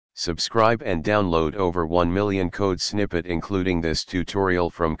Subscribe and download over 1 million code snippet including this tutorial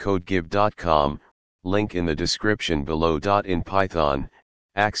from codegive.com, link in the description below. In Python,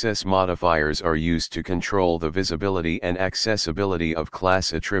 access modifiers are used to control the visibility and accessibility of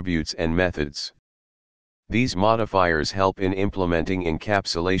class attributes and methods. These modifiers help in implementing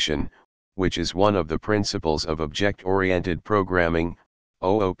encapsulation, which is one of the principles of object-oriented programming,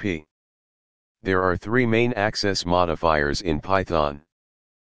 OOP. There are three main access modifiers in Python.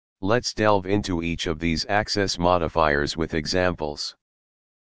 Let's delve into each of these access modifiers with examples.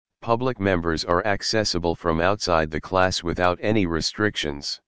 Public members are accessible from outside the class without any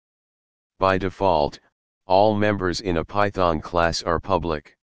restrictions. By default, all members in a Python class are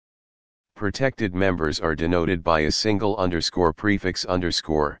public. Protected members are denoted by a single prefix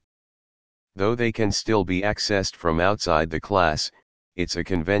underscore. Though they can still be accessed from outside the class, it's a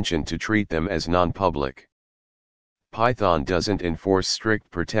convention to treat them as non-public. Python doesn't enforce strict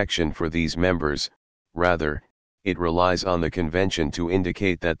protection for these members, rather, it relies on the convention to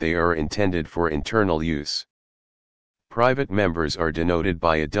indicate that they are intended for internal use. Private members are denoted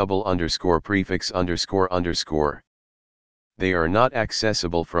by a double prefix underscore. They are not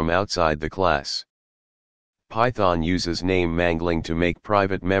accessible from outside the class. Python uses name mangling to make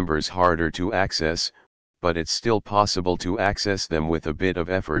private members harder to access, but it's still possible to access them with a bit of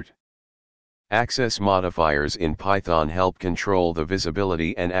effort. Access modifiers in Python help control the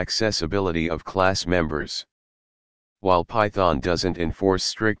visibility and accessibility of class members. While Python doesn't enforce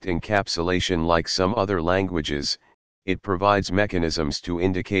strict encapsulation like some other languages, it provides mechanisms to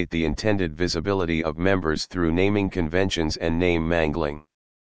indicate the intended visibility of members through naming conventions and name mangling.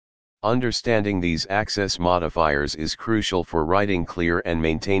 Understanding these access modifiers is crucial for writing clear and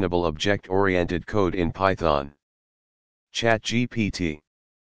maintainable object-oriented code in Python. ChatGPT